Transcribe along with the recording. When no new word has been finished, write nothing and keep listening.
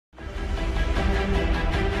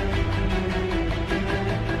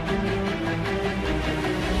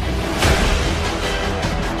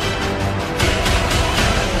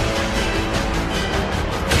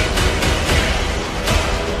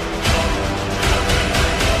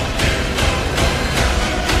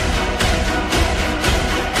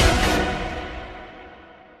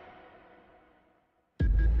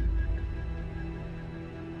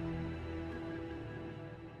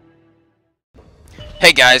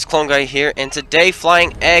Hey guys, Clone Guy here, and today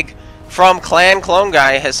FlyinEgg from Clan Clone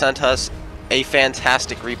Guy has sent us a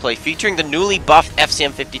fantastic replay featuring the newly buffed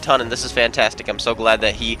FCM 50 ton, and this is fantastic. I'm so glad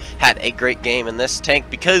that he had a great game in this tank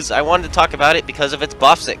because I wanted to talk about it because of its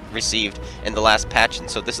buffs it received in the last patch,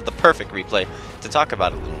 and so this is the perfect replay to talk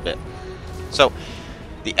about it a little bit. So,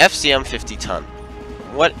 the FCM 50 ton,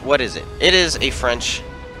 what is it? It is a French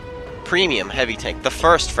premium heavy tank, the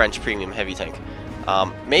first French premium heavy tank.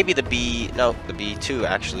 Maybe the B2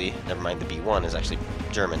 actually, never mind, the B1 is actually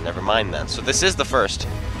German, never mind that. So this is the first,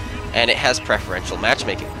 and it has preferential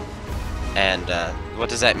matchmaking. And what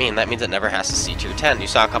does that mean? That means it never has to see tier 10. You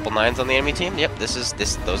saw a couple 9s on the enemy team? Yep, those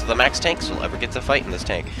are the max tanks you'll ever get to fight in this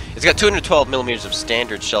tank. It's got 212 millimeters of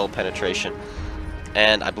standard shell penetration,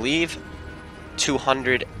 and I believe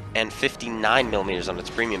 259 millimeters on its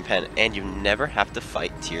premium pen, and you never have to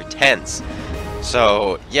fight tier 10s.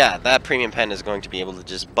 So, yeah, that premium pen is going to be able to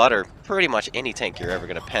just butter pretty much any tank you're ever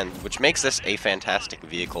going to pen, which makes this a fantastic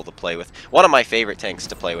vehicle to play with. One of my favorite tanks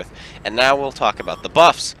to play with. And now we'll talk about the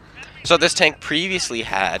buffs. So this tank previously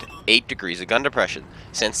had 8 degrees of gun depression.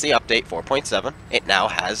 Since the update 4.7, it now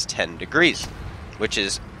has 10 degrees, which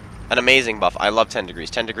is an amazing buff. I love 10 degrees.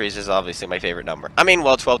 10 degrees is obviously my favorite number. I mean,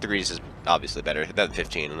 well, 12 degrees is obviously better than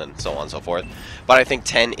 15, and then so on and so forth. But I think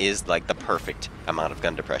 10 is like the perfect amount of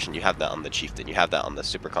gun depression. You have that on the Chieftain. You have that on the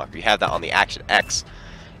Super Conqueror. You have that on the Action X.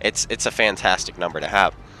 It's a fantastic number to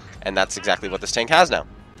have. And that's exactly what this tank has now.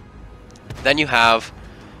 Then you have...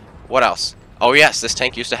 what else? Oh yes, this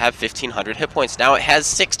tank used to have 1,500 hit points. Now it has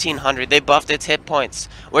 1,600. They buffed its hit points,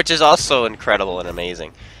 which is also incredible and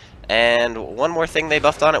amazing. And one more thing they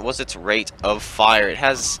buffed on it was its rate of fire. It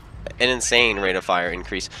has an insane rate of fire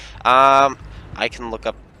increase. I can look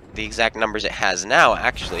up the exact numbers it has now,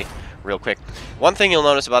 actually, real quick. One thing you'll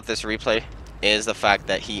notice about this replay is the fact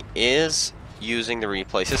that he is using the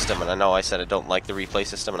replay system. And I know I said I don't like the replay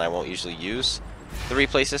system, and I won't usually use the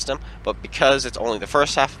replay system. But because it's only the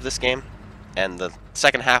first half of this game, and the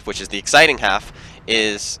second half, which is the exciting half,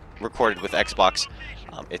 is recorded with Xbox,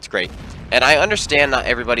 it's great. And I understand not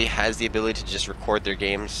everybody has the ability to just record their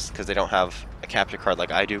games because they don't have a capture card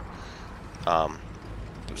like I do.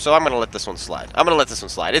 So I'm going to let this one slide.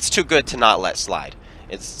 It's too good to not let slide.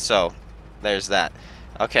 So there's that.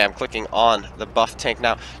 Okay, I'm clicking on the buff tank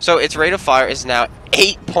now. So its rate of fire is now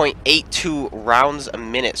 8.82 rounds a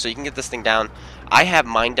minute. So you can get this thing down. I have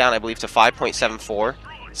mine down, I believe, to 5.74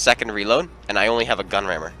 second reload, and I only have a gun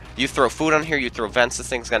rammer. You throw food on here, you throw vents, this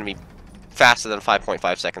thing's going to be faster than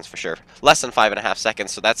 5.5 seconds for sure. Less than 5.5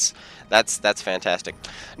 seconds, so that's fantastic.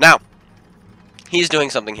 Now, he's doing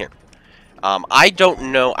something here. I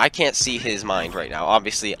don't know, I can't see his mind right now.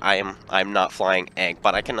 Obviously, I'm not FlyinEgg,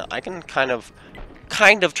 but I can kind of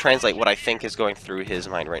translate what I think is going through his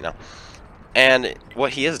mind right now. And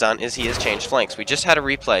what he has done is he has changed flanks. We just had a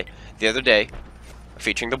replay the other day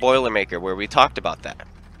featuring the Boilermaker where we talked about that.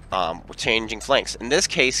 We're changing flanks. In this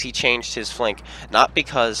case, he changed his flank not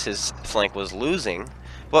because his flank was losing,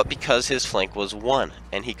 but because his flank was won,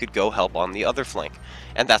 and he could go help on the other flank.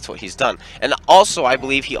 And that's what he's done. And also, I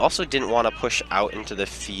believe he also didn't want to push out into the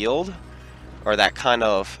field, or that kind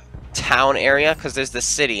of town area, because there's this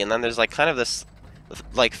city, and then there's like kind of this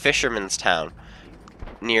like fisherman's town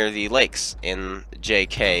near the lakes in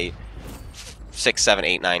JK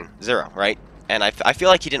 67890, right? And I feel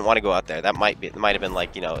like he didn't want to go out there. That might have been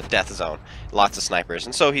like, you know, a death zone, lots of snipers,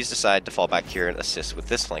 and so he's decided to fall back here and assist with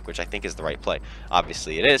this flank, which I think is the right play.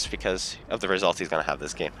 Obviously, it is because of the results he's going to have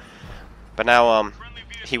this game. But now,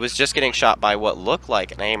 he was just getting shot by what looked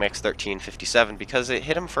like an AMX 1357 because it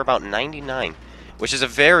hit him for about 99, which is a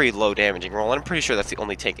very low damaging roll. And I'm pretty sure that's the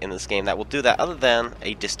only tank in this game that will do that, other than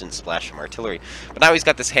a distant splash from artillery. But now he's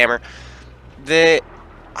got this hammer.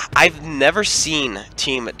 I've never seen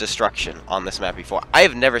team destruction on this map before. I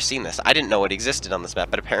have never seen this. I didn't know it existed on this map,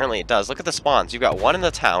 but apparently it does. Look at the spawns. You've got one in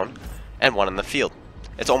the town and one in the field.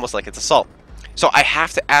 It's almost like it's assault. So I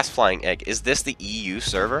have to ask FlyinEgg, is this the EU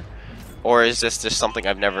server? Or is this just something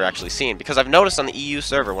I've never actually seen? Because I've noticed on the EU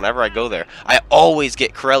server, whenever I go there, I always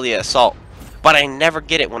get Corellia assault. But I never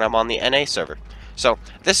get it when I'm on the NA server. So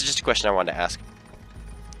this is just a question I wanted to ask.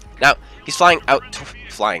 Now, he's flying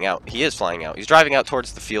out. He is flying out. He's driving out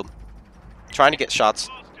towards the field, trying to get shots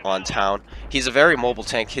on town. He's a very mobile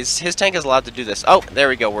tank. His tank is allowed to do this. Oh, there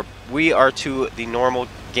we go. We are to the normal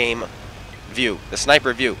game view, the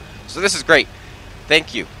sniper view. So this is great.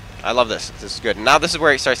 Thank you. I love this. This is good. Now this is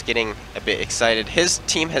where he starts getting a bit excited. His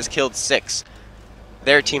team has killed 6.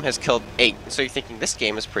 Their team has killed 8. So you're thinking this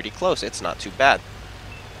game is pretty close. It's not too bad.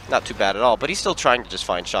 Not too bad at all. But he's still trying to just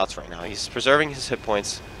find shots right now. He's preserving his hit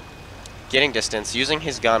points, getting distance, using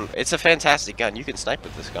his gun. It's a fantastic gun. You can snipe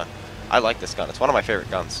with this gun. I like this gun. It's one of my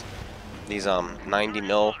favorite guns. These 90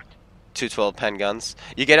 mil 212 pen guns.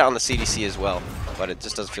 You get it on the CDC as well, but it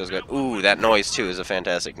just doesn't feel as good. Ooh, that noise too is a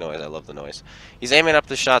fantastic noise. I love the noise. He's aiming up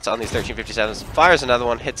the shots on these 1357s. Fires another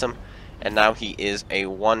one, hits him, and now he is a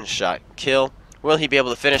one-shot kill. Will he be able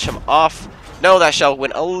to finish him off? No, that shell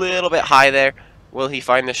went a little bit high there. Will he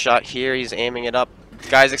find the shot here? He's aiming it up.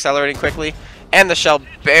 Guy's accelerating quickly, and the shell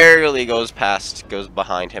barely goes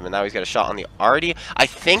behind him, and now he's got a shot on the arty. I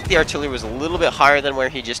think the artillery was a little bit higher than where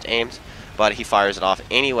he just aimed, but he fires it off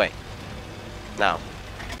anyway. Now,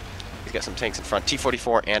 he's got some tanks in front.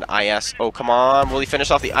 T-44 and IS. Oh, come on. Will he finish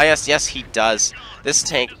off the IS? Yes, he does. This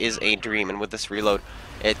tank is a dream, and with this reload,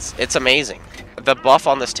 it's amazing. The buff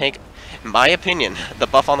on this tank, in my opinion, the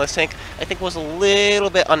buff on this tank, I think was a little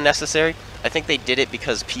bit unnecessary. I think they did it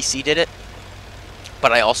because PC did it,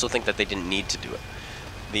 but I also think that they didn't need to do it.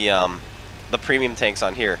 The premium tanks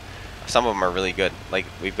on here, some of them are really good. Like,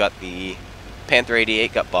 we've got the Panther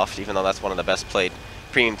 88 got buffed, even though that's one of the best played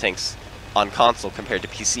premium tanks on console compared to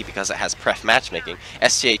PC because it has pref matchmaking.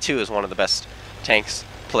 STA2 is one of the best tanks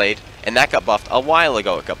played, and that got buffed a while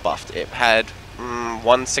ago. It got buffed. It had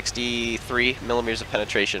 163 millimeters of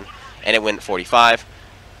penetration, and it went 45.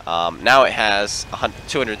 Now it has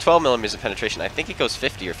 212 millimeters of penetration. I think it goes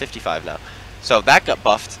 50 or 55 now. So that got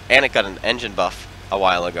buffed, and it got an engine buff a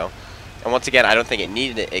while ago. And once again, I don't think it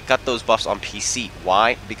needed it. It got those buffs on PC.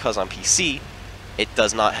 Why? Because on PC, it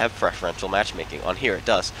does not have preferential matchmaking. On here, it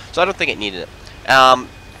does. So I don't think it needed it.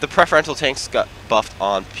 The preferential tanks got buffed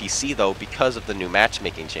on PC, though, because of the new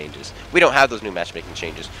matchmaking changes. We don't have those new matchmaking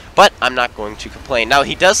changes, but I'm not going to complain. Now,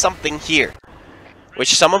 he does something here,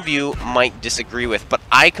 which some of you might disagree with, but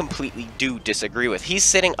I completely do disagree with. He's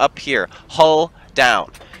sitting up here, hull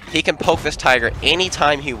down. He can poke this Tiger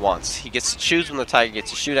anytime he wants. He gets to choose when the Tiger gets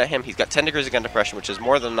to shoot at him. He's got 10 degrees of gun depression, which is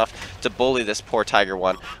more than enough to bully this poor Tiger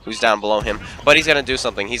 1 who's down below him. But he's going to do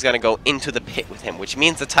something. He's going to go into the pit with him, which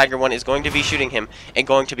means the Tiger 1 is going to be shooting him and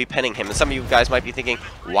going to be penning him. And some of you guys might be thinking,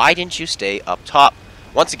 why didn't you stay up top?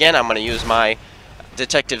 Once again, I'm going to use my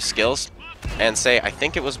detective skills and say I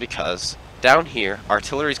think it was because down here,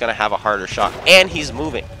 artillery is going to have a harder shot, and he's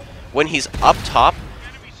moving. When he's up top,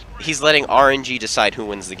 he's letting RNG decide who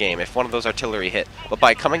wins the game if one of those artillery hit. But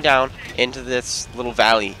by coming down into this little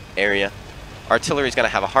valley area, artillery is going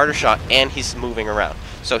to have a harder shot, and he's moving around.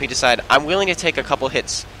 So he decided, I'm willing to take a couple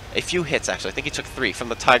hits, a few hits actually. I think he took 3 from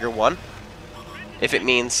the Tiger 1, if it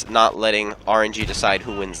means not letting RNG decide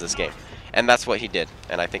who wins this game. And that's what he did,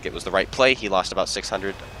 and I think it was the right play. He lost about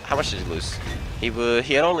 600. How much did he lose?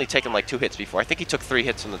 He had only taken like 2 hits before. I think he took 3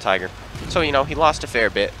 hits from the Tiger. So, you know, he lost a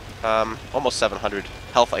fair bit. Almost 700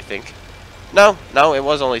 health, I think. No, it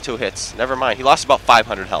was only 2 hits. Never mind. He lost about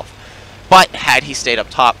 500 health. But had he stayed up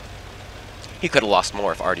top, he could have lost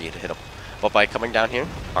more if Artie had hit him. But by coming down here,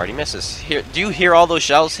 Artie misses. Here, do you hear all those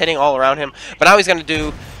shells hitting all around him? But now he's going to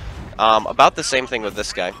do about the same thing with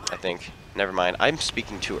this guy, I think. Never mind. I'm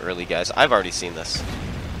speaking too early, guys. I've already seen this.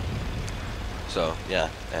 So, yeah.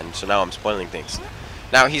 And so now I'm spoiling things.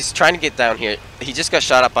 Now, he's trying to get down here. He just got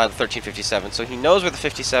shot up by the 1357, so he knows where the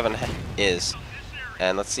 57 is.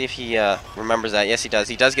 And let's see if he remembers that. Yes, he does.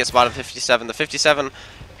 He does get spotted 57. The 57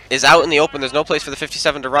 is out in the open. There's no place for the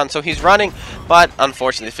 57 to run, so he's running. But,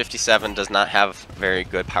 unfortunately, the 57 does not have very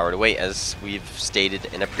good power to weight, as we've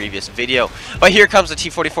stated in a previous video. But here comes the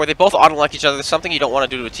T-44. They both auto-lock each other. There's something you don't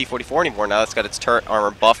want to do to a T-44 anymore now. It's got its turret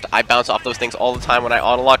armor buffed. I bounce off those things all the time when I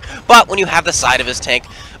auto-lock. But when you have the side of his tank,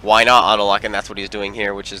 why not auto-lock? And that's what he's doing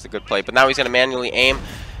here, which is the good play. But now he's going to manually aim,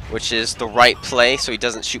 which is the right play, so he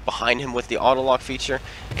doesn't shoot behind him with the auto-lock feature.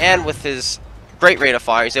 And with his great rate of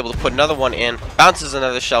fire, he's able to put another one in, bounces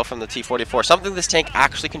another shell from the T-44, something this tank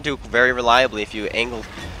actually can do very reliably if you angle,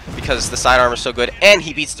 because the side armor is so good, and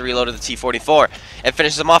he beats the reload of the T-44 and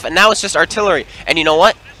finishes him off. And now it's just artillery. And you know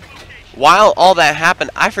what? While all that happened,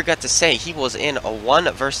 I forgot to say he was in a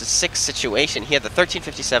 1 versus 6 situation. He had the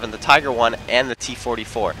 1357, the Tiger 1, and the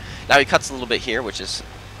T-44. Now he cuts a little bit here, which is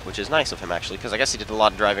nice of him actually, because I guess he did a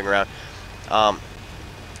lot of driving around,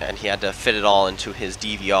 and he had to fit it all into his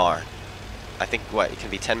DVR. I think, what, it can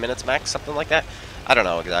be 10 minutes max, something like that? I don't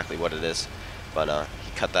know exactly what it is, but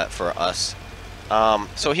he cut that for us.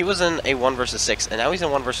 So he was in a 1 versus 6, and now he's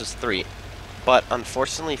in 1 versus 3. But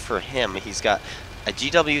unfortunately for him, he's got a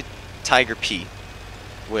GW Tiger P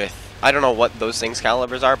with, I don't know what those things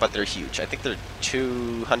calibers are, but they're huge. I think they're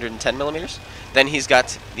 210 millimeters. Then he's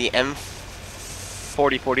got the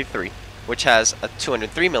M4043, which has a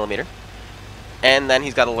 203 millimeter. And then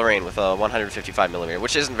he's got a Lorraine with a 155mm,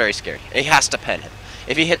 which isn't very scary. He has to pen him.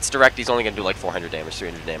 If he hits direct, he's only going to do like 400 damage,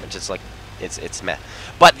 300 damage. It's like, it's meh.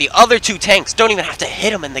 But the other 2 tanks don't even have to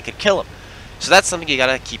hit him and they could kill him. So that's something you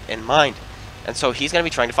gotta keep in mind. And so he's gonna be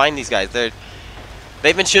trying to find these guys.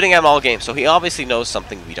 They've been shooting at him all game, so he obviously knows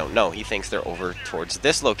something we don't know. He thinks they're over towards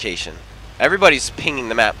this location. Everybody's pinging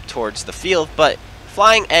the map towards the field, but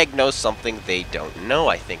FlyinEgg knows something they don't know,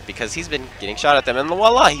 I think, because he's been getting shot at them. And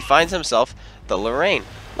voila, he finds himself the Lorraine.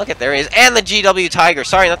 Look at, there he is. And the GW Tiger.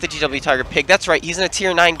 Sorry, not the GW Tiger Pig. That's right, he's in a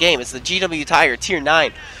Tier 9 game. It's the GW Tiger Tier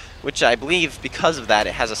 9, which I believe, because of that,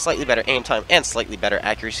 it has a slightly better aim time and slightly better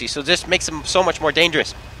accuracy. So this makes him so much more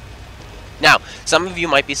dangerous. Now, some of you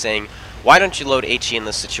might be saying, why don't you load HE in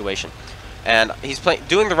this situation? And he's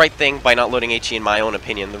doing the right thing by not loading HE, in my own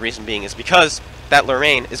opinion. The reason being is because that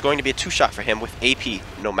Lorraine is going to be a two-shot for him with AP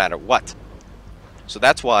no matter what. So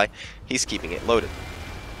that's why he's keeping it loaded.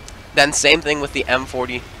 Then same thing with the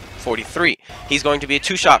M40-43. He's going to be a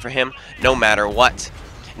two-shot for him no matter what.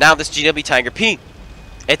 Now this GW Tiger P,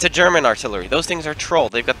 it's a German artillery. Those things are troll.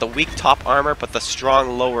 They've got the weak top armor but the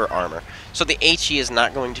strong lower armor. So the HE is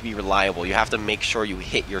not going to be reliable. You have to make sure you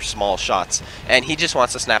hit your small shots. And he just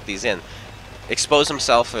wants to snap these in. Expose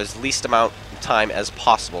himself for as least amount of time as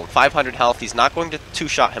possible. 500 health, he's not going to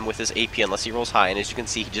two-shot him with his AP unless he rolls high. And as you can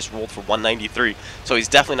see, he just rolled for 193. So he's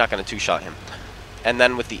definitely not going to two-shot him. And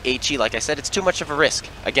then with the HE, like I said, it's too much of a risk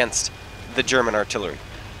against the German artillery.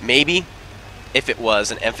 Maybe if it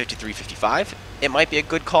was an M53-55, it might be a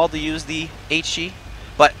good call to use the HE.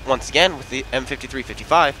 But once again, with the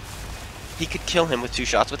M53-55, he could kill him with two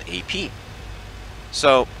shots with AP.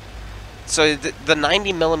 So the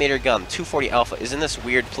 90mm gun, 240 Alpha, is in this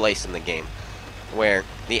weird place in the game where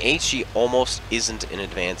the HE almost isn't an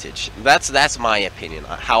advantage. That's my opinion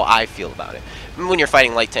on how I feel about it. When you're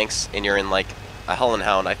fighting light tanks and you're in like a Hull and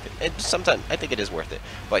Hound, sometimes I think it is worth it.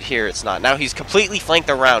 But here it's not. Now he's completely flanked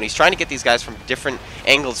around. He's trying to get these guys from different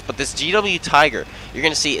angles. But this GW Tiger, you're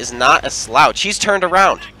going to see, is not a slouch. He's turned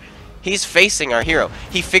around. He's facing our hero.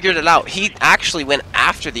 He figured it out. He actually went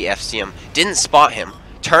after the FCM, didn't spot him,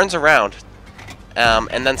 turns around,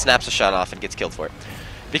 and then snaps a shot off and gets killed for it.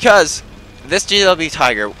 Because this GW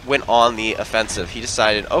Tiger went on the offensive. He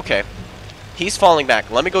decided, okay, he's falling back.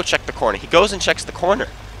 Let me go check the corner. He goes and checks the corner.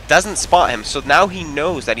 Doesn't spot him, so now he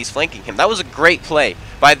knows that he's flanking him. That was a great play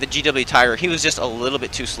by the GW Tiger. He was just a little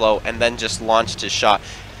bit too slow and then just launched his shot.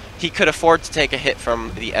 He could afford to take a hit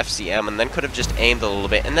from the FCM and then could have just aimed a little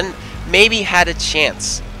bit and then maybe had a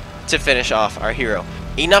chance to finish off our hero.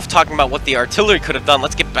 Enough talking about what the artillery could have done.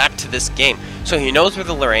 Let's get back to this game. So he knows where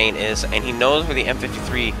the Lorraine is, and he knows where the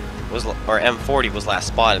M53 was, or M40 was last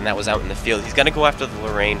spotted, and that was out in the field. He's going to go after the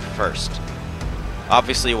Lorraine first.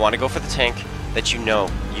 Obviously, you want to go for the tank that you know.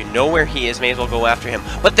 You know where he is, may as well go after him.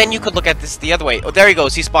 But then you could look at this the other way. Oh, there he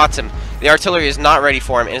goes. He spots him. The artillery is not ready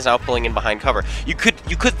for him and is now pulling in behind cover. You could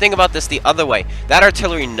think about this the other way. That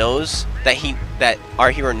artillery knows that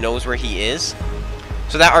our hero knows where he is.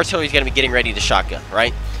 So that artillery is going to be getting ready to shotgun,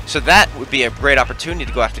 right? So that would be a great opportunity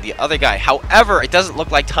to go after the other guy. However, it doesn't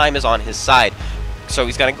look like time is on his side. So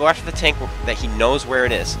he's going to go after the tank that he knows where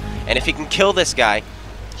it is. And if he can kill this guy,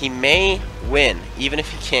 he may win, even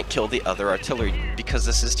if he can't kill the other artillery, because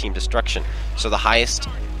this is team destruction. So the highest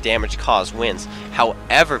damage caused wins.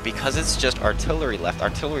 However, because it's just artillery left,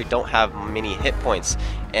 artillery don't have many hit points.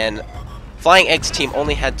 And FlyinEgg's team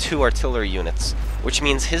only had 2 artillery units, which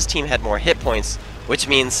means his team had more hit points, which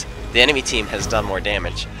means the enemy team has done more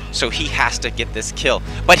damage. So he has to get this kill.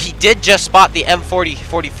 But he did just spot the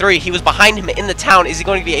M40-43. He was behind him in the town. Is he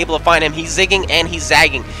going to be able to find him? He's zigging and he's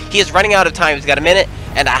zagging. He is running out of time. He's got a minute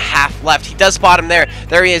and a half left. He does spot him there.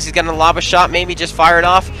 There he is. He's going to lob a shot, maybe just fire it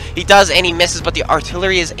off. He does, and he misses, but the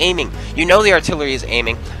artillery is aiming. You know the artillery is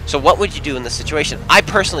aiming. So what would you do in this situation? I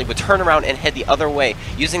personally would turn around and head the other way,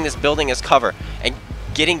 using this building as cover and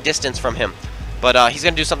getting distance from him. But he's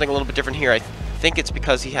going to do something a little bit different here. I think it's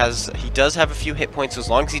because he does have a few hit points as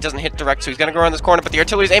long as he doesn't hit direct, so he's gonna go around this corner, but the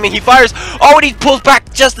artillery is aiming. He fires. Oh, and he pulls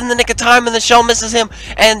back just in the nick of time, and the shell misses him,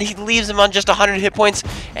 and he leaves him on just 100 hit points,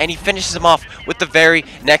 and he finishes him off with the very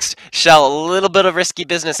next shell. A little bit of risky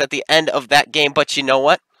business at the end of that game, but you know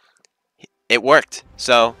what? It worked.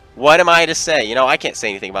 So what am I to say? You know, I can't say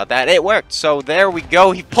anything about that. It worked. So there we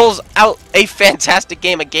go. He pulls out a fantastic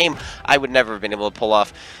game, a game I would never have been able to pull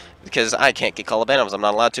off, because I can't get Kolobanovs. I'm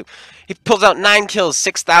not allowed to. He pulls out 9 kills,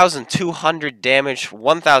 6,200 damage,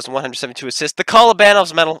 1,172 assists. The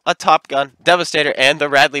Kolobanovs medal, a Top Gun, Devastator, and the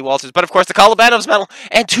Radley Walters. But of course, the Kolobanovs medal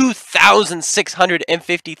and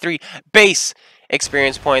 2,653 base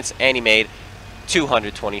experience points. And he made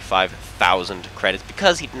 225,000 credits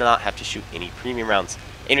because he did not have to shoot any premium rounds.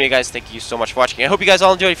 Anyway, guys, thank you so much for watching. I hope you guys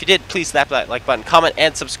all enjoyed. If you did, please slap that like button, comment,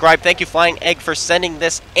 and subscribe. Thank you, FlyinEgg, for sending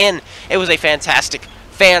this in. It was a fantastic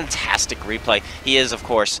replay. He is, of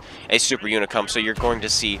course, a super unicum, so you're going to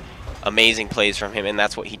see amazing plays from him, and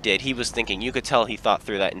that's what he did. He was thinking. You could tell he thought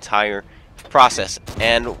through that entire process.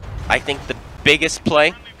 And I think the biggest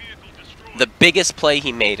play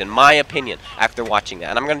he made, in my opinion, after watching that,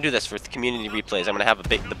 and I'm going to do this for the community replays, I'm going to have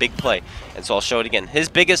the big play, and so I'll show it again. His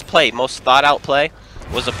biggest play, most thought out play,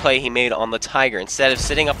 was a play he made on the Tiger. Instead of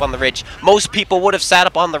sitting up on the ridge, most people would have sat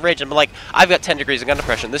up on the ridge and been like, I've got 10 degrees of gun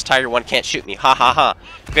depression, this Tiger 1 can't shoot me, ha ha ha.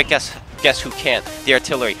 But guess who can't? The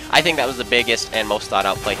artillery. I think that was the biggest and most thought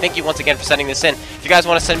out play. Thank you once again for sending this in. If you guys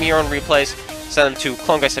want to send me your own replays, send them to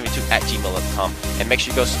cloneguy72@gmail.com, and make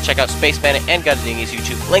sure you go check out Space Bandit and GotADingy's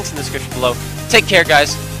YouTube. Links in the description below. Take care,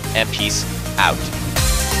 guys, and peace out.